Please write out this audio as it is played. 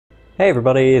Hey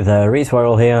everybody, the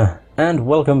Reswirl here, and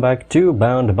welcome back to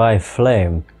Bound by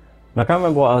Flame. Now, I can't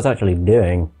remember what I was actually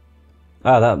doing.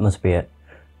 Ah, that must be it.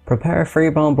 Prepare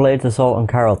Freeborn Blades Assault on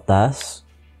Carolthas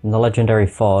in the Legendary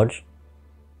Forge.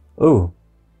 Ooh.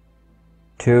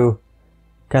 To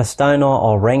Castainor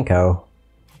or Renko.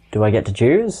 Do I get to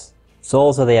choose?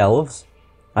 Souls are the elves.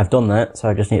 I've done that, so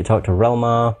I just need to talk to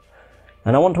Relmar.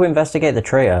 And I want to investigate the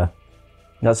traitor.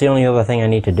 That's the only other thing I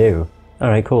need to do.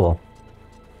 Alright, cool.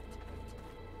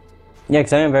 Yeah,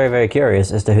 because I am very, very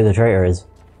curious as to who the traitor is.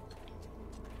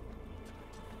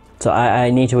 So I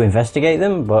need to investigate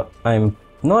them, but I'm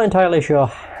not entirely sure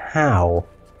how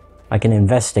I can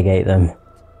investigate them.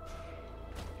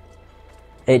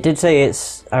 It did say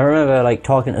it's... I remember like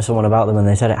talking to someone about them and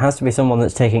they said it has to be someone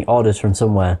that's taking orders from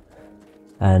somewhere.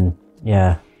 And,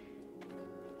 yeah.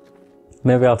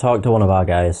 Maybe I'll talk to one of our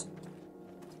guys.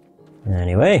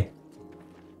 Anyway.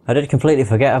 I did completely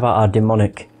forget about our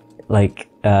demonic, like,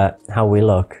 how we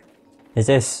look. Is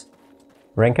this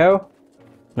Renko?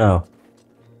 No.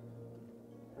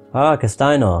 Ah,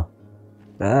 Castainor.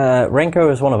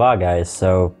 Renko is one of our guys,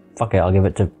 so fuck it, I'll give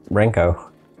it to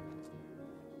Renko.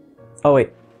 Oh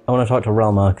wait, I want to talk to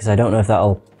Relmar, because I don't know if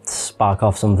that'll spark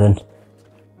off something.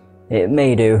 It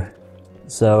may do,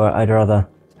 so I'd rather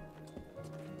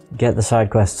get the side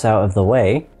quests out of the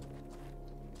way.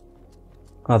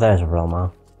 Oh, there's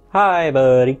Relmar. Hi,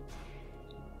 buddy.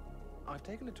 I've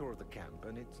taken a tour of the camp,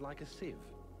 and it's like a sieve.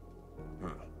 Huh.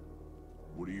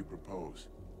 What do you propose?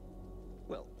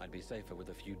 Well, I'd be safer with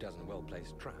a few dozen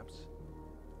well-placed traps.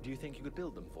 Do you think you could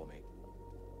build them for me?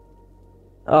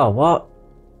 Oh, what?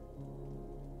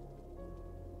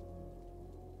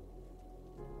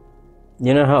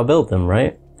 You know how to build them,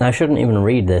 right? I shouldn't even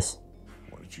read this.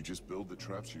 Why don't you just build the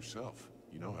traps yourself?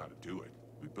 You know how to do it.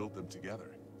 We built them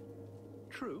together.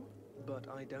 True, but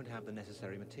I don't have the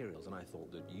necessary materials, and I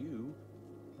thought that you...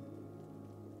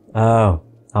 Oh,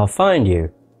 I'll find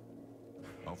you.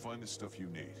 I'll find the stuff you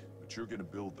need, but you're gonna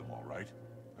build them, all right?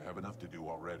 I have enough to do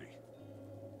already.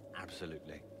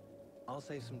 Absolutely. I'll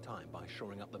save some time by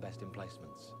shoring up the best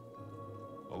emplacements.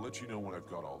 I'll let you know when I've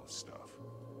got all the stuff.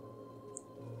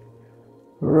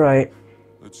 Right.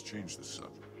 Let's change the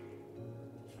subject.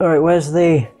 Alright, where's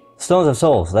the Stones of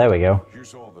Souls? There we go.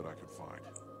 Here's all that I could find.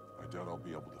 I doubt I'll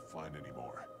be able to find any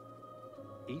more.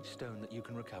 Each stone that you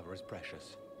can recover is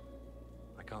precious.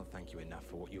 I can't thank you enough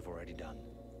for what you've already done.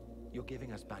 You're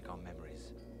giving us back our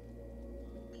memories.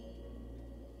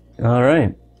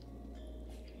 Alright.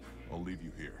 I'll leave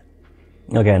you here.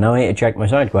 Okay, now I need to check my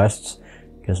side quests,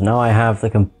 because now I have the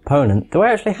component. Do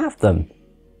I actually have them?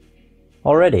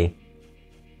 Already?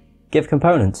 Give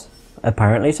components?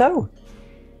 Apparently so.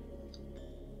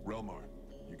 Relmar,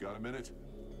 you got a minute?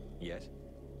 Yes?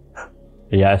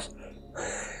 Yes.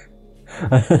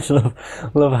 I just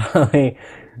love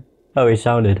how he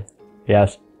sounded.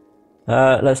 Yes.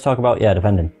 Let's talk about, yeah,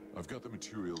 defending. I've got the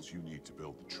materials you need to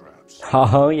build the traps.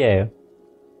 Oh, yeah.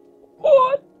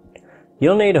 What?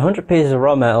 You'll need 100 pieces of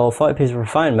raw metal, 40 pieces of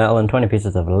refined metal, and 20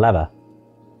 pieces of leather.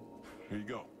 Here you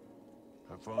go.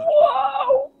 Have fun.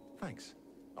 Whoa! Thanks.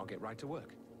 I'll get right to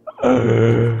work.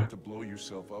 Not to blow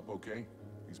yourself up, okay?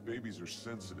 These babies are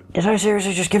sensitive. Did I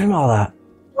seriously just give him all that?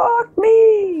 Fuck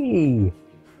me!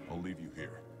 I'll leave you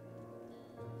here.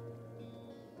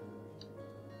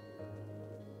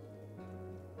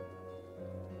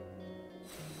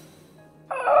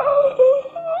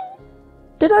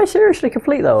 Did I seriously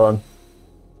complete that one?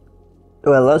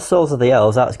 Well, that's Souls of the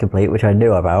Elves, that's complete, which I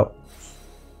knew about.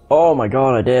 Oh my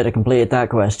god, I did, I completed that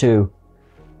quest too.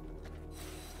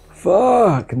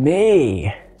 Fuck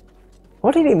me!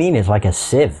 What did he mean it's like a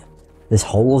sieve? There's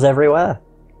holes everywhere?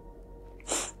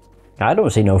 I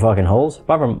don't see no fucking holes,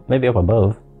 apart from maybe up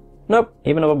above. Nope,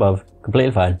 even up above.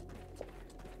 Completely fine.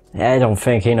 I don't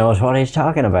think he knows what he's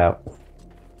talking about.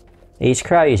 He's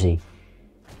crazy.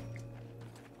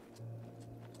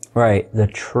 Right, the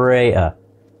traitor.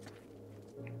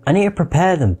 I need to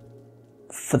prepare them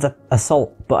for the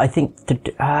assault, but I think to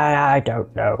do, I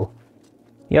don't know.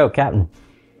 Yo, Captain.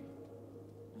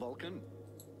 Vulcan?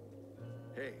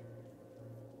 Hey,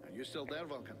 are you still there,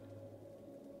 Vulcan?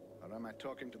 Or am I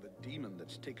talking to the demon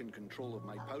that's taken control of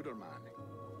my powder man?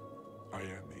 I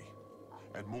am me.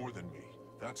 And more than me.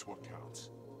 That's what counts.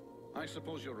 I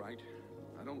suppose you're right.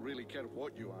 I don't really care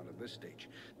what you are at this stage.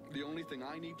 The only thing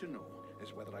I need to know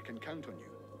is whether I can count on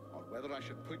you, or whether I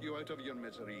should put you out of your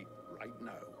misery right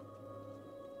now.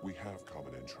 We have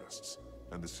common interests,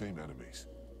 and the same enemies.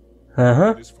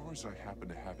 Uh-huh. And as far as I happen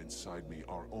to have inside me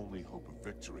our only hope of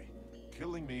victory,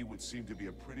 killing me would seem to be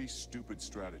a pretty stupid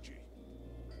strategy.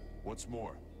 What's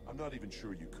more, I'm not even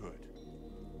sure you could.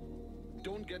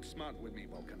 Don't get smart with me,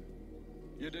 Vulcan.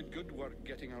 You did good work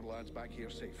getting our lads back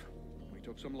here safe. We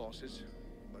took some losses,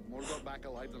 but more got back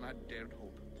alive than I dared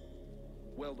hope.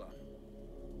 Well done.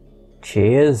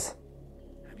 Cheers.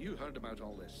 Have you heard about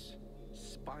all this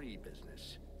spy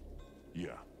business?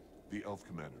 Yeah, the elf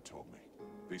commander told me.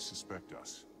 They suspect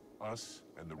us. Us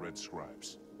and the Red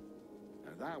Scribes.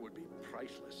 Now that would be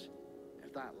priceless.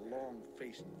 If that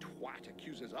long-faced twat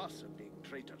accuses us of being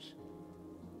traitors.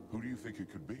 Who do you think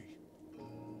it could be?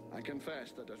 I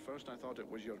confess that at first I thought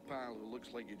it was your pal who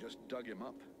looks like you just dug him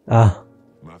up. Ah.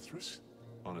 Mithras?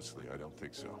 Honestly, I don't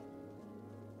think so.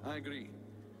 I agree.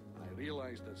 I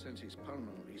realized that since he's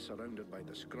permanently surrounded by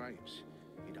the scribes,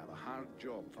 he'd have a hard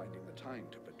job finding the time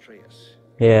to betray us.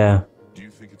 Yeah. Do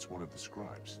you think it's one of the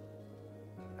scribes?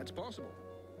 That's possible.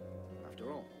 After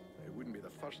all, it wouldn't be the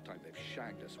first time they've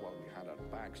shagged us while we had our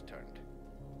backs turned.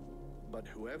 But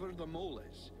whoever the mole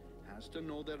is, has to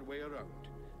know their way around,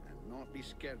 and not be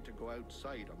scared to go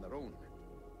outside on their own.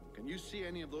 Can you see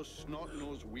any of those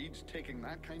snot-nosed weeds taking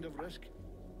that kind of risk?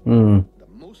 Hmm. The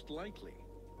most likely,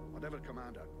 whatever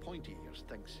Commander Pointy Ears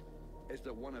thinks, is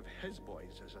that one of his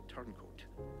boys is a turncoat.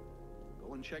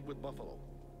 Go and check with Buffalo.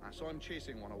 I saw him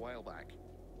chasing one a while back.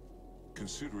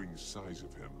 Considering the size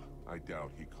of him, I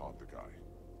doubt he caught the guy.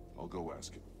 I'll go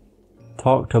ask him.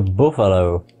 Talk to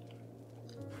Buffalo.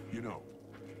 You know,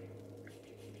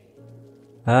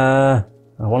 I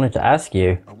wanted to ask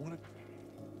you. I wanted...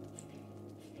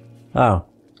 Oh,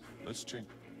 Let's change...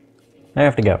 I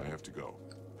have to go. I have to go.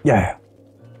 Yeah.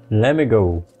 Let me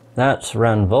go. That's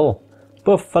Ranville.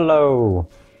 Buffalo.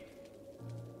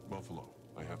 Buffalo,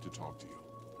 I have to talk to you.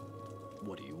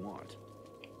 What do you want?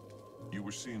 You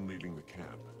were seen leaving the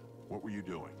camp. What were you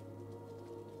doing?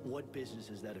 What business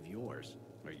is that of yours?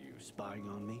 Are you spying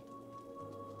on me?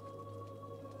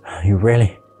 You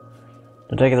really?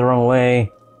 Don't take it the wrong way.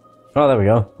 Oh, there we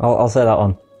go. I'll say that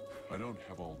one. I don't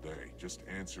have all day. Just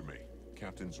answer me.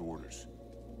 Captain's orders.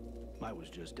 I was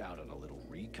just out on a little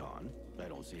recon. I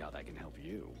don't see how that can help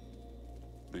you.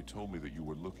 They told me that you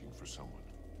were looking for someone.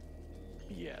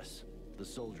 Yes, the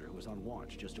soldier who was on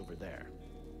watch just over there.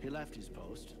 He left his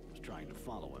post, was trying to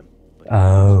follow him, but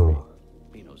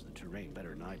he knows the terrain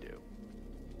better than I do.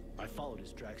 I followed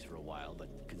his tracks for a while, but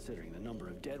considering the number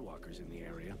of deadwalkers in the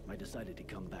area, I decided to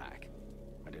come back.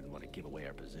 I didn't want to give away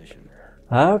our position.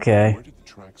 Okay. Where did the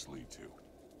tracks lead to?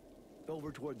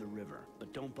 Over toward the river,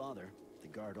 but don't bother. The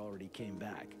guard already came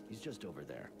back. He's just over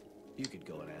there. You could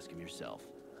go and ask him yourself.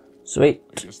 Sweet.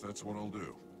 I guess that's what I'll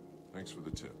do. Thanks for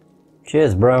the tip.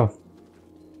 Cheers, bro.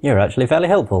 You're actually fairly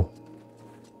helpful.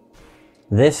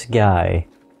 This guy.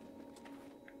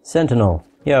 Sentinel.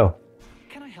 Yo.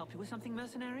 Can I help you with something,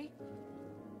 mercenary?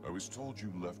 I was told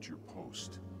you left your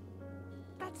post.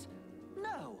 That's...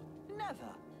 no,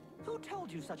 never. Who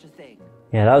told you such a thing?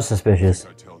 Yeah, that was suspicious. Did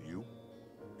I tell you?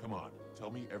 Come on, tell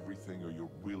me everything or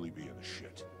you'll really be in the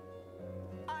shit.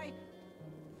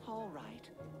 All right.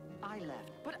 I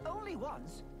left, but only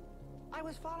once. I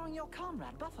was following your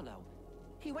comrade, Buffalo.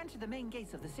 He went to the main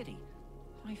gates of the city.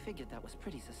 I figured that was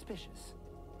pretty suspicious.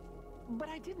 But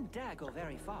I didn't dare go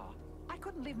very far. I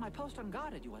couldn't leave my post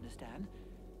unguarded, you understand?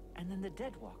 And then the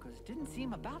Deadwalkers didn't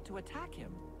seem about to attack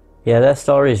him. Yeah, their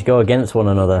stories go against one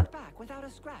another. Back without a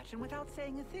scratch and without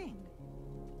saying a thing.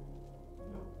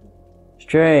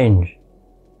 Strange.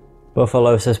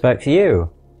 Buffalo suspects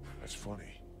you. That's funny.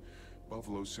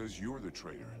 Buffalo says you're the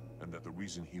traitor, and that the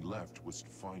reason he left was to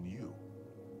find you.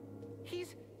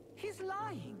 He's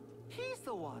lying. He's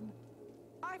the one.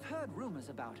 I've heard rumors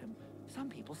about him. Some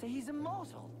people say he's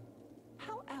immortal.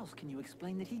 How else can you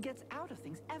explain that he gets out of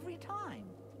things every time?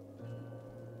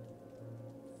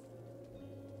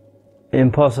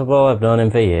 Impossible, I've known him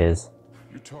for years.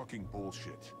 You're talking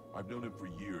bullshit. I've known him for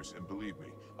years, and believe me,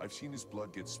 I've seen his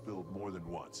blood get spilled more than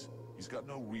once. He's got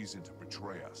no reason to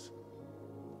betray us.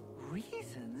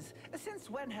 Reasons? Since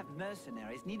when have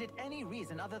mercenaries needed any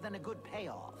reason other than a good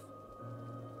payoff?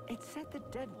 It said the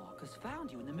Deadwalkers found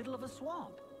you in the middle of a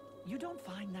swamp. You don't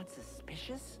find that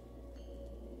suspicious?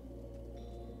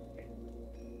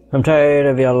 I'm tired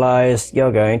of your lies.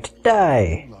 You're going to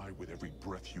die. You lie with every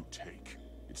breath you take.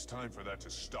 It's time for that to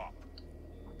stop.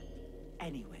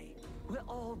 Anyway, we're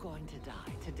all going to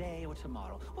die, today or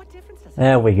tomorrow. What difference does it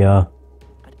There we go.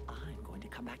 But I'm going to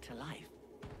come back to life.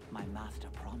 My master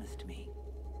promised me.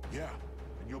 Yeah,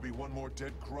 and you'll be one more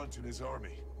dead grunt in his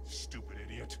army. Stupid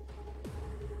idiot.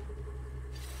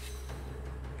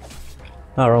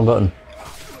 Oh, wrong button.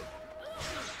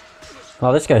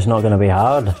 Oh, this guy's not going to be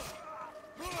hard.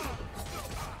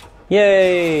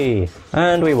 Yay!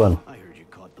 And we won. I heard you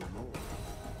caught the mole.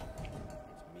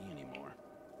 It's me anymore.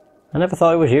 I never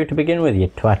thought it was you to begin with, you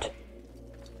twat.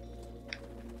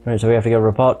 Right, so we have to go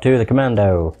report to the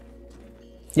commando.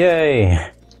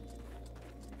 Yay!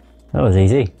 That was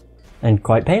easy. And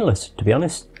quite painless, to be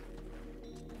honest.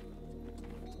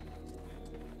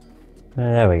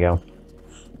 There we go.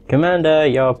 Commander,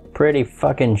 you're pretty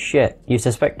fucking shit. You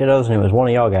suspected us and it was one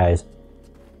of your guys.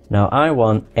 Now I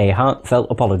want a heartfelt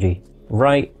apology.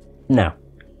 Right now.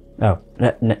 Oh,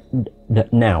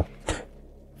 now.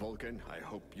 Vulcan, I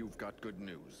hope you've got good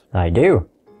news. I do.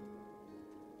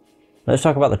 Let's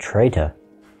talk about the traitor.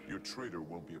 Your traitor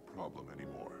won't be a problem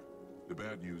anymore. The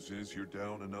bad news is you're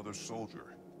down another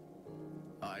soldier.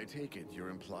 I take it you're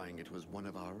implying it was one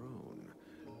of our own.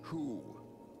 Who?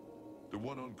 The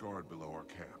one on guard below our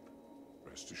camp.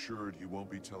 Rest assured he won't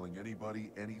be telling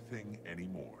anybody anything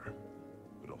anymore.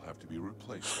 But he'll have to be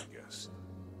replaced, I guess.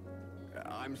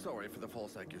 I'm sorry for the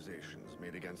false accusations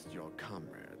made against your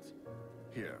comrades.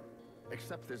 Here,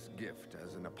 accept this gift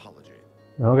as an apology.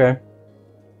 Okay.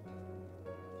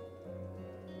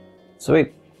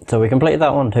 Sweet. So we completed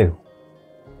that one too.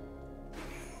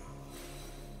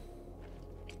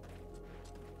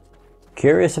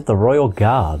 Curious if the Royal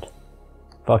Guard.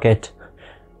 Fuck it.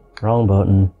 Wrong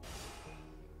button.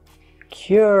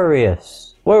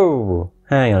 Curious. Whoa!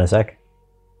 Hang on a sec.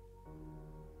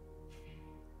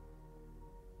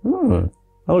 That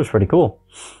looks pretty cool.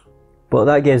 But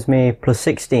that gives me plus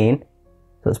 16. So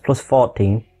that's plus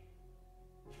 14.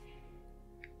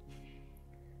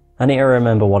 I need to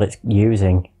remember what it's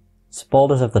using.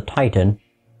 Spaulders of the Titan.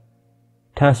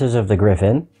 Tassers of the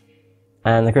Griffin.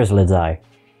 And the Chrysalid's Eye.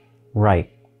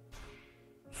 Right.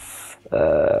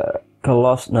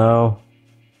 No.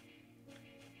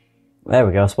 There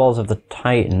we go, Spaulders of the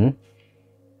Titan.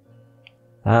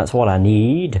 That's what I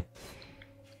need.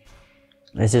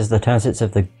 This is the Tassets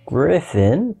of the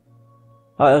Griffin.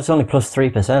 Oh, it's only plus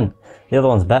 3%. The other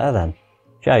one's better then.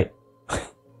 Shite.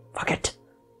 Fuck it.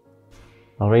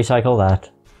 I'll recycle that.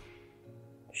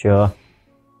 Sure.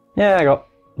 Yeah, I got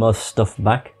most stuff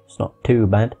back. It's not too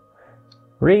bad.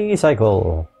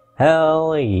 Recycle.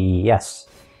 Hell yes.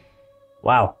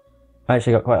 Wow. I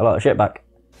actually got quite a lot of shit back.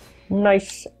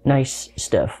 Nice, nice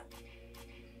stuff.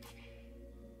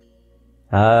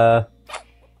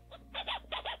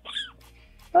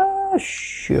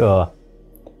 Sure.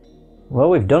 Well,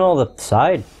 we've done all the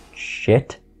side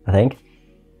shit, I think.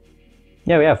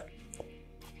 Yeah, we have.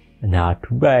 Not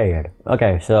bad.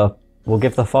 Okay, so we'll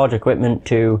give the forge equipment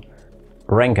to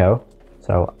Renko,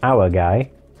 so our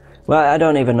guy. Well, I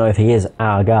don't even know if he is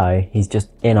our guy, he's just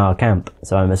in our camp,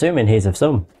 so I'm assuming he's of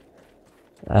some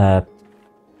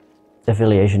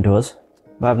affiliation to us,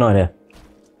 but I have no idea.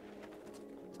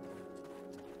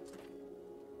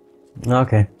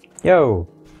 Okay. Yo!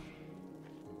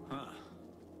 Huh.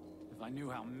 If I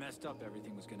knew how messed up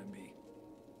everything was gonna be.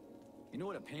 You know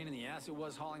what a pain in the ass it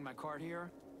was hauling my cart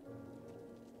here?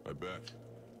 I bet.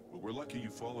 But we're lucky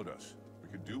you followed us. We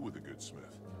could do with a good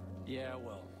smith. Yeah,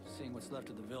 well, seeing what's left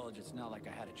of the village, it's not like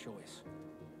I had a choice.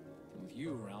 And with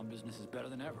you around, business is better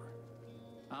than ever.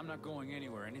 I'm not going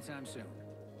anywhere anytime soon.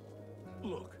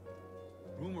 Look,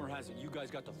 rumor has it you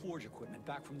guys got the forge equipment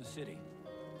back from the city.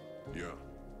 Yeah.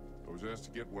 I was asked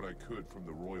to get what I could from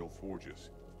the royal forges.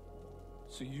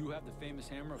 So you have the famous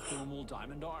hammer of Thormul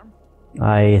Diamond Arm?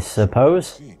 I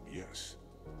suppose? Yes.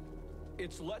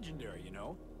 It's legendary, you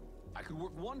know? I could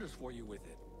work wonders for you with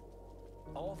it.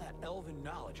 All that elven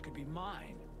knowledge could be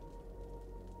mine.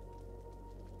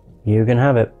 You can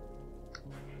have it.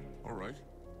 Alright.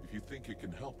 If you think it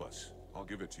can help us, I'll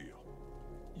give it to you.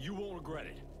 You won't regret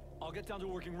it. I'll get down to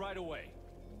working right away.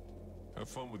 Have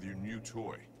fun with your new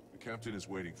toy. The captain is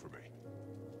waiting for me.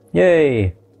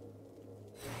 Yay!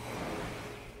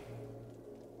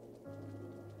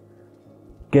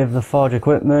 Give the forge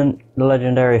equipment, the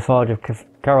legendary forge of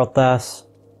Karothas.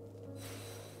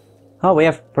 Oh, we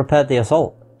have prepared the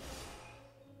assault.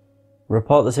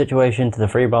 Report the situation to the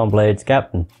Freeborn Blades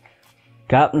captain.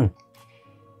 Captain!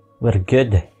 We're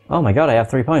good. Oh my god, I have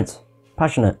 3 points.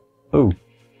 Passionate. Ooh.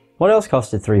 What else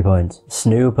costed 3 points?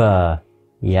 Snooper.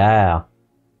 Yeah.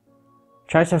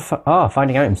 Try to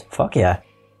finding items. Fuck yeah.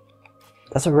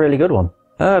 That's a really good one.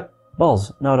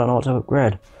 Balls. No, I don't know what to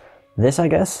upgrade. This, I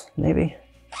guess? Maybe?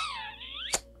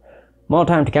 More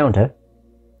time to counter.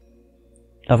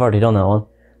 I've already done that one.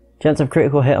 Chance of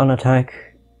critical hit on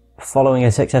attack following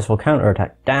a successful counter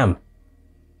attack. Damn.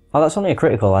 Oh, that's only a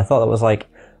critical. I thought that was like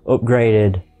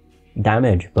upgraded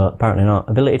damage, but apparently not.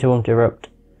 Ability to interrupt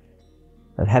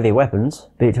of heavy weapons.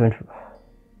 Ability to interrupt.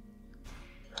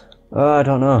 Oh, I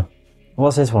don't know.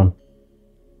 What's this one?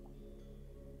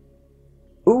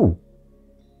 Ooh.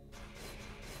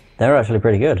 They're actually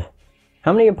pretty good.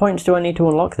 How many points do I need to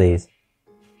unlock these?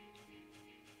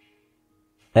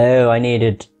 Oh, I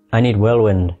needed I need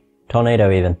whirlwind.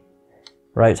 Tornado even.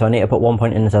 Right, so I need to put 1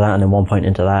 point into that and then 1 point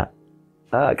into that.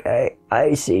 Okay,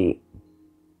 I see.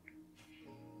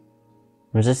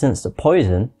 Resistance to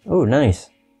poison? Oh, nice.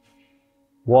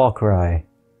 War cry.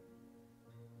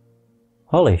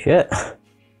 Holy shit.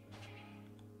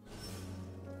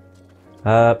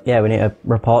 Yeah, we need to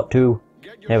report to...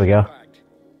 There we go.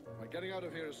 We're getting out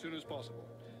of here as soon as possible.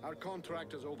 Our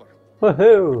contract is over.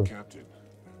 Woohoo! Captain,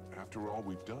 after all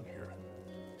we've done here,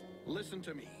 Listen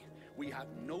to me. We have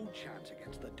no chance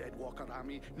against the Deadwalker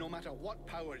army, no matter what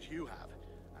powers you have.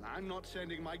 And I'm not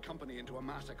sending my company into a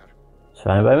massacre. It's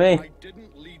fine by me. I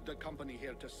didn't lead the company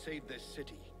here to save this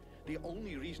city. The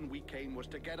only reason we came was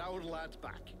to get our lads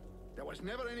back. There was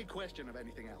never any question of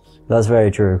anything else. That's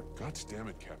very true. God damn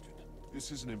it, Captain.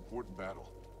 This is an important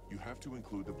battle. You have to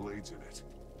include the blades in it.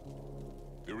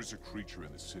 There is a creature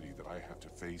in the city that I have to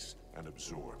face and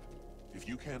absorb. If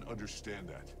you can't understand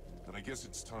that, then I guess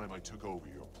it's time I took over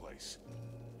your place.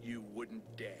 You wouldn't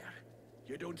dare.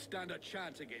 You don't stand a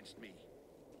chance against me.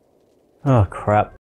 Oh crap.